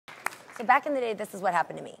So back in the day, this is what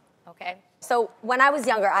happened to me. Okay. So when I was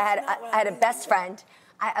younger, I had a best friend.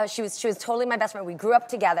 She was totally my best friend. We grew up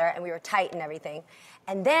together and we were tight and everything.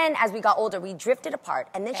 And then as we got older, we drifted apart.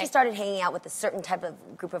 And then she started hanging out with a certain type of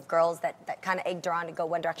group of girls that kind of egged her on to go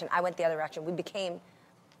one direction. I went the other direction. We became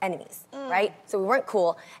enemies, right? So we weren't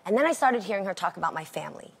cool. And then I started hearing her talk about my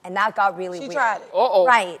family. And that got really weird. She tried it. Uh-oh.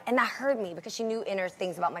 Right. And that hurt me because she knew inner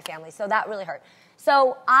things about my family. So that really hurt.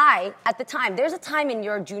 So at the time, there's a time in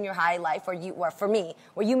your junior high life or for me,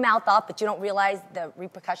 where you mouth off, but you don't realize the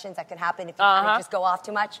repercussions that can happen if you kind of just go off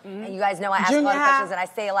too much. And you guys know I ask a lot of questions and I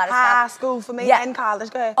say a lot of stuff. High school for me and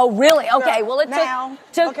college. Go ahead. Oh, really? Okay. Well, it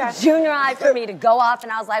took Okay. junior high for me to go off,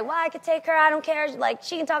 and I was like, well, I could take her. I don't care. Like,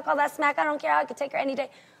 she can talk all that smack. I don't care. I could take her any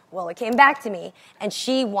day. Well, it came back to me, and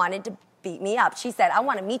she wanted to beat me up. She said, I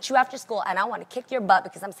want to meet you after school, and I want to kick your butt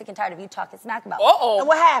because I'm sick and tired of you talking smack about me. And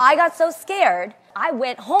what happened? I got so scared. I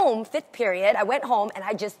went home, 5th period. I went home, and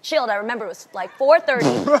I just chilled. I remember it was like 4:30.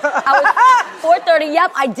 4:30,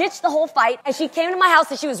 yep. I ditched the whole fight, and she came to my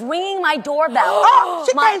house, and she was ringing my doorbell. Oh,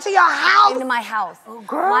 she came to your house? Came to my house. Oh,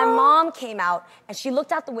 girl. My mom came out, and she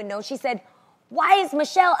looked out the window, and she said, why is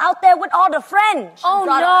Michelle out there with all the friends? Oh,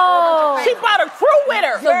 no. She brought a crew with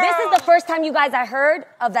her. So this is the first time, you guys, I heard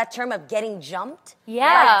of that term of getting jumped. Yes.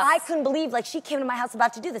 Like, I couldn't believe, like, she came to my house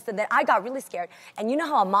about to do this. And then I got really scared. And you know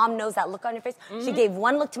how a mom knows that look on your face? She gave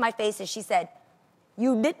one look to my face and she said,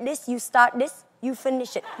 you did this, you start this, you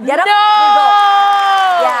finish it. Get up, we go.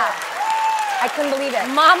 Yeah. I couldn't believe it.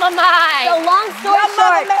 Mama Mai. So long story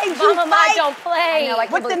short. Mama Mai don't play. I know, I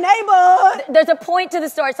can't with the believe- neighborhood. There's a point to the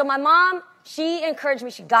story. So my mom, she encouraged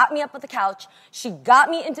me. She got me up on the couch. She got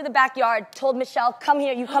me into the backyard, told Michelle, come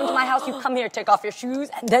here. You come to my house. You come here, take off your shoes,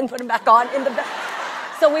 and then put them back on in the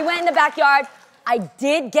So we went in the backyard. I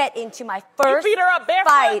did get into my first You beat her up barefoot?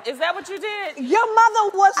 fight. Is that what you did? Your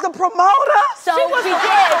mother was the promoter? So was she the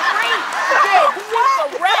did.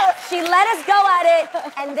 What? She let us go at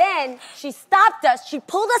it, and then she stopped us. She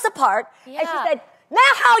pulled us apart, and she Yeah. said,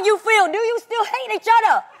 now how you feel? Do you still hate each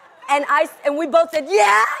other? And we both said,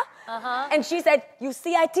 yeah. And she said, you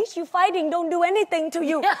see, I teach you fighting don't do anything to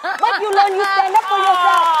you. But you learn you stand up for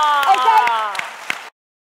yourself.